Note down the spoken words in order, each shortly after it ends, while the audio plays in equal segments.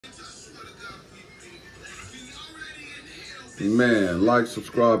Man, like,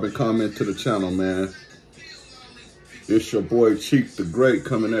 subscribe, and comment to the channel, man. It's your boy Cheek the Great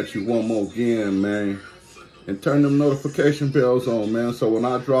coming at you one more again, man. And turn them notification bells on, man. So when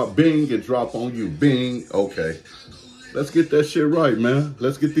I drop bing, it drop on you. Bing. Okay. Let's get that shit right, man.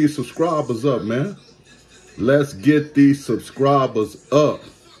 Let's get these subscribers up, man. Let's get these subscribers up.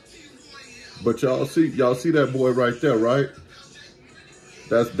 But y'all see that boy right there, right?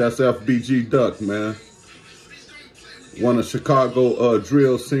 That's Fbg Duck, man. One of Chicago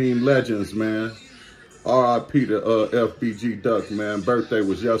drill scene legends, man. R.I.P. to Fbg Duck, man. Birthday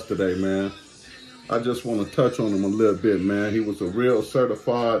was yesterday, man. I just want to touch on him a little bit, man. He was a real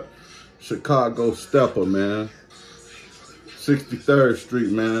certified Chicago stepper, man. 63rd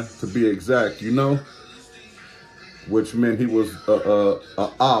Street, man, to be exact, you know? Which meant he was a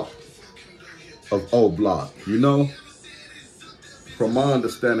op of O Block, you know? From my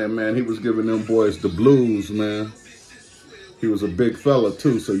understanding, man, he was giving them boys the blues, man. He was a big fella,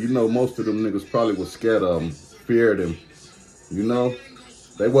 too, so you know most of them niggas probably was scared of him, feared him, you know?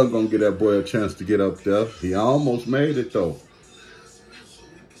 They wasn't going to give that boy a chance to get up there. He almost made it, though.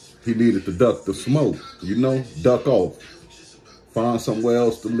 He needed to duck the smoke, you know? Duck off. Find somewhere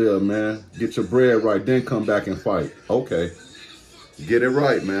else to live, man. Get your bread right, then come back and fight. Okay. Get it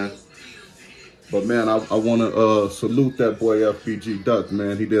right, man. But, man, I want to salute that boy Fbg Duck,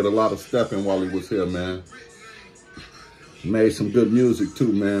 man. He did a lot of stepping while he was here, man. Made some good music,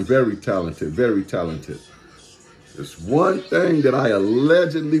 too, man. Very talented, very talented. There's one thing that I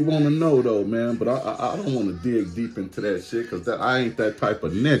allegedly want to know, though, man. But I don't want to dig deep into that shit because I ain't that type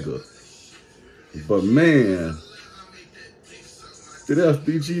of nigga. But, man, did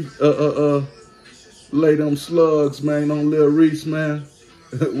Fbg lay them slugs, man, on Lil Reese, man?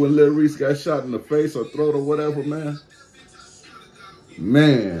 When Lil Reese got shot in the face or throat or whatever, man?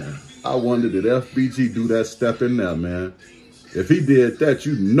 Man, I wonder did Fbg do that step in there, man? If he did that,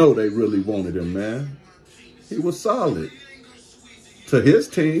 you know they really wanted him, man. He was solid to his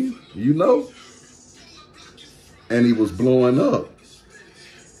team, you know? And he was blowing up.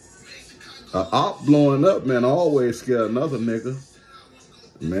 A op blowing up, man, always scare another nigga.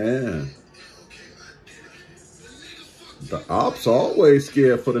 Man. The ops always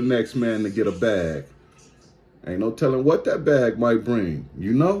scared for the next man to get a bag. Ain't no telling what that bag might bring,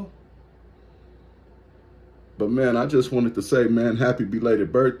 you know? But, man, I just wanted to say, man, happy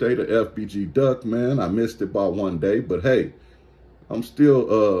belated birthday to Fbg Duck, man. I missed it by one day, but, hey, I'm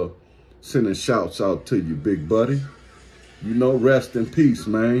still sending shouts out to you, big buddy. You know, rest in peace,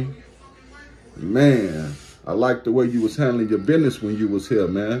 man. Man, I like the way you was handling your business when you was here,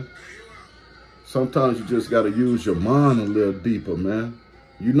 man. Sometimes you just got to use your mind a little deeper, man.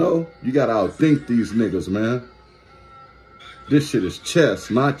 You know, you got to outthink these niggas, man. This shit is chess,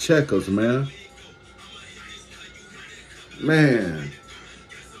 not checkers, man. Man,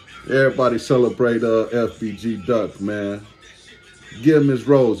 everybody celebrate Fbg Duck, man. Give him his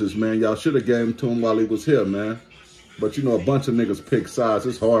roses, man. Y'all should have gave him to him while he was here, man. But, you know, a bunch of niggas pick sides.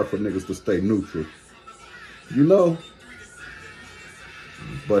 It's hard for niggas to stay neutral. You know?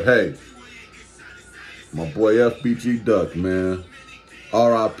 But, hey, my boy Fbg Duck, man.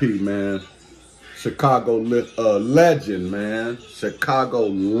 R.I.P., man. Chicago legend, man. Chicago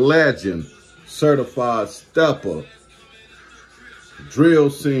legend. Certified stepper. Drill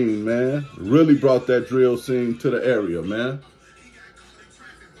scene, man. Really brought that drill scene to the area, man.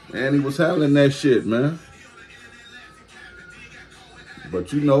 And he was handling that shit, man.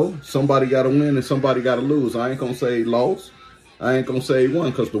 But, you know, somebody got to win and somebody got to lose. I ain't going to say he lost. I ain't going to say he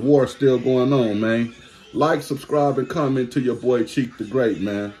won because the war's still going on, man. Like, subscribe, and comment to your boy Cheek the Great,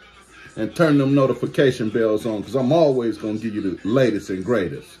 man. And turn them notification bells on because I'm always going to give you the latest and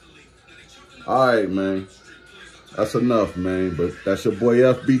greatest. All right, man. That's enough, man. But that's your boy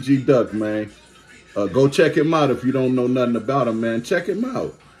Fbg Duck, man. Go check him out if you don't know nothing about him, man. Check him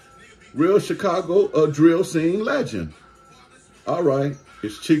out. Real Chicago drill scene legend. All right.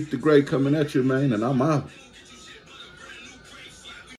 It's Cheek the Great coming at you, man, and I'm out.